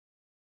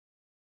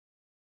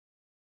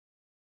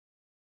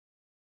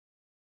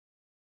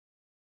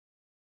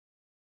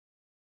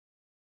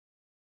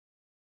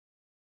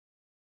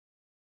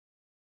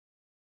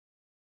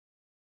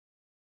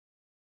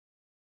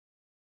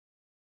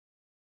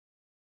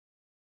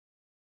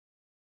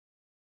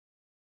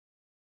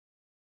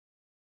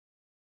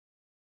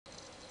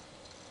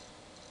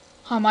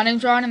Hi, my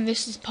name's Ryan and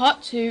this is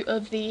part 2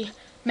 of the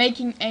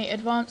making a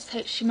advanced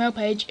HTML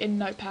page in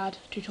Notepad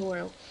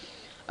tutorial.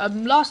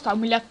 Last time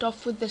we left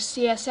off with the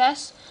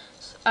CSS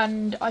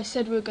and I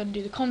said we were going to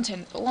do the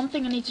content, but one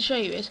thing I need to show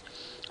you is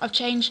I've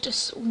changed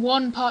just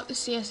one part of the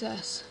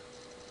CSS,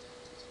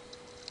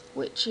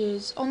 which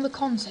is on the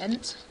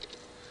content.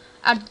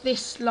 Add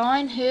this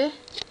line here,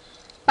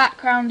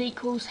 background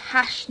equals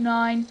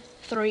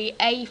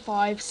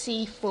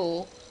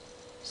 #93A5C4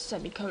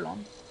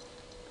 semicolon.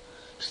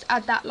 Just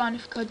add that line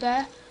of code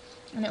there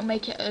and it'll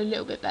make it a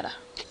little bit better.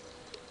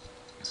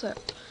 So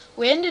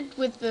we ended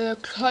with the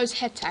close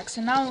head tag,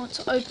 so now we want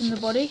to open the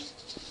body.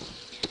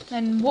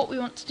 Then what we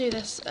want to do,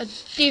 there's a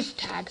div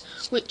tag,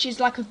 which is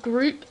like a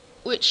group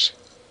which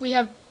we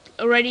have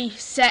already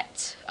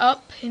set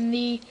up in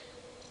the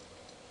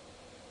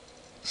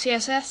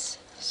CSS.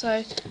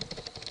 So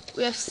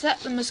we have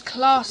set them as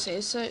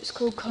classes, so it's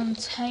called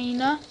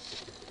container.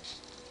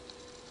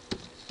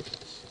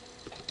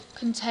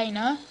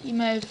 You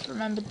may have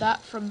remembered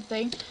that from the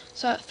thing.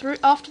 So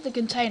after the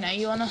container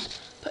you want to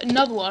put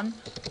another one.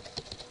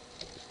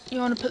 You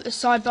want to put the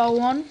sidebar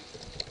one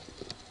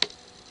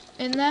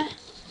in there,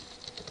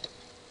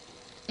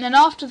 and then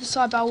after the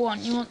sidebar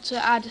one you want to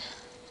add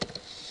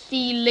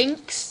the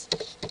links.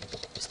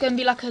 It's going to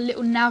be like a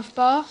little nav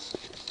bar,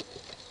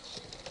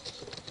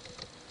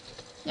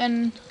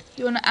 and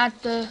you want to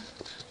add the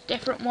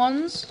different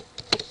ones.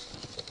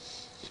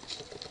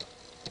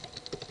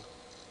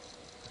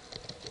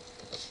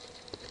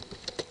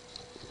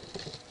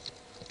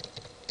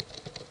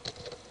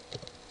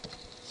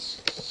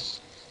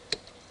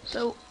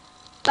 So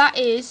that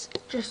is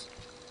just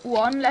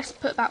one. Let's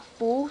put that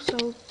 4.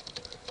 So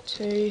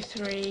 2,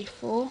 3,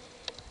 4.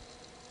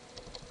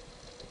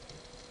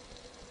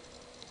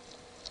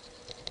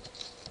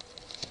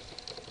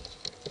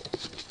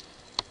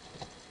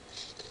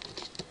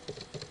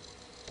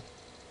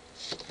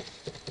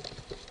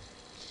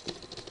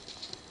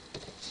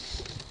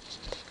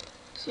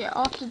 So yeah,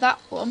 after that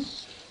one,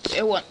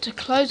 we want to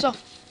close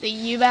off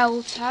the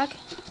UL tag.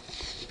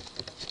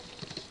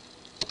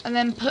 And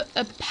then put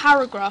a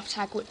paragraph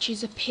tag, which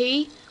is a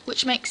P,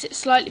 which makes it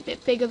slightly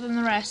bit bigger than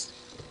the rest.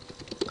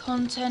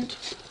 Content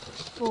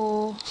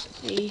for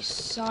the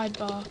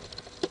sidebar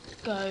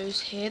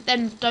goes here.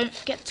 Then don't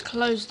forget to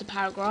close the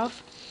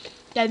paragraph.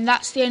 Then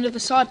that's the end of the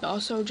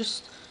sidebar, so we'll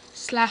just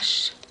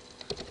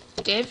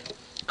 /div,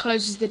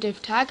 closes the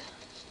div tag.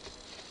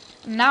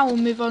 And now we'll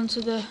move on to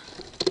the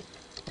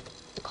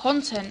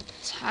content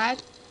tag,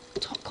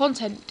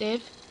 content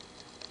div,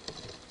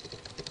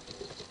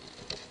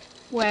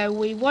 where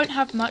we won't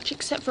have much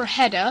except for a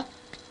header.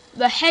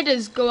 The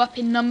headers go up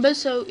in numbers,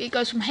 so it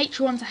goes from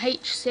H1 to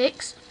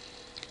H6,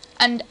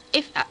 and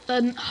if at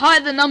the higher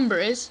the number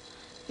is,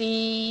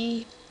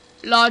 the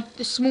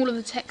smaller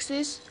the text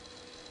is.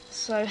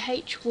 So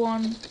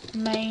H1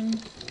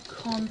 main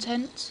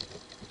content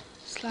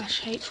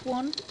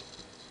 /H1,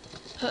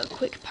 put a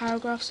quick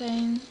paragraph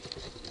saying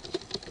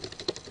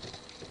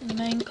the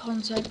main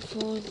content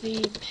for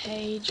the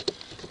page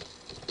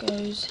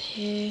goes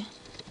here.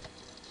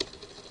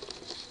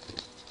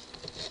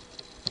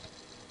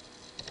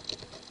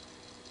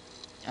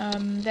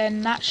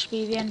 Then that should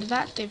be the end of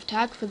that div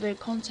tag for the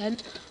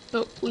content,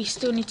 but we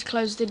still need to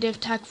close the div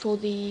tag for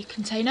the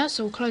container,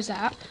 so we'll close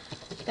that.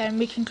 Then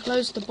we can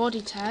close the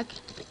body tag.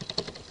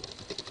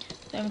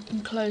 Then we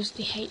can close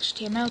the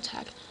HTML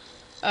tag.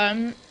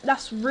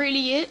 That's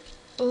really it.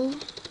 Oh,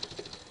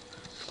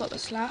 forgot the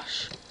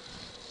slash.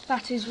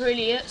 That is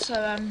really it.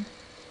 So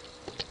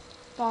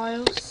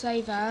file,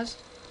 save as,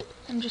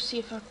 and just see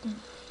if I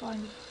can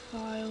find the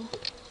file.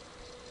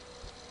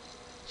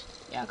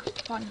 Yeah, I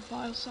could find the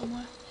file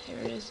somewhere. Here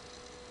it is.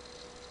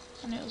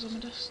 And it was on my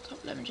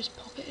desktop. Let me just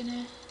pop it in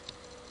here.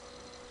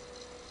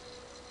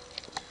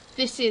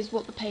 This is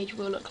what the page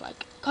will look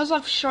like. Because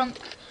I've shrunk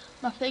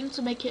my thing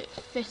to make it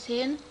fit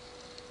in,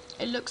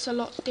 it looks a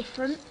lot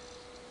different.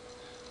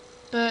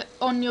 But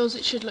on yours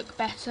it should look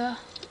better.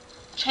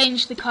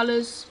 Change the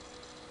colours.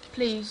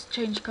 Please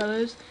change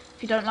colours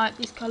if you don't like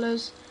these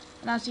colours.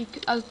 And I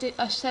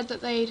said that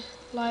they'd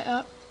light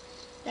up.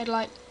 They'd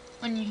like,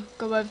 when you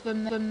go over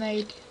them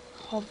they'd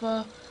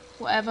hover,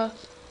 whatever.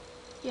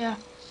 Yeah.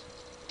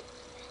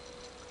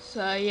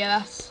 So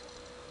yeah,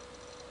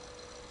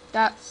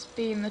 that's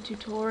been the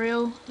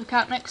tutorial. Look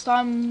out next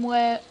time,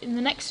 where in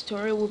the next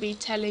tutorial we'll be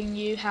telling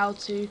you how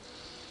to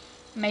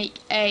make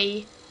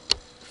a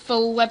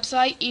full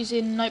website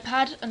using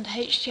Notepad and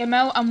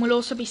HTML, and we'll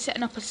also be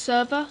setting up a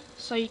server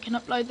so you can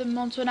upload them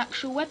onto an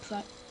actual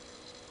website.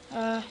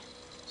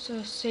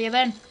 So see you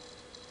then.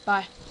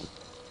 Bye.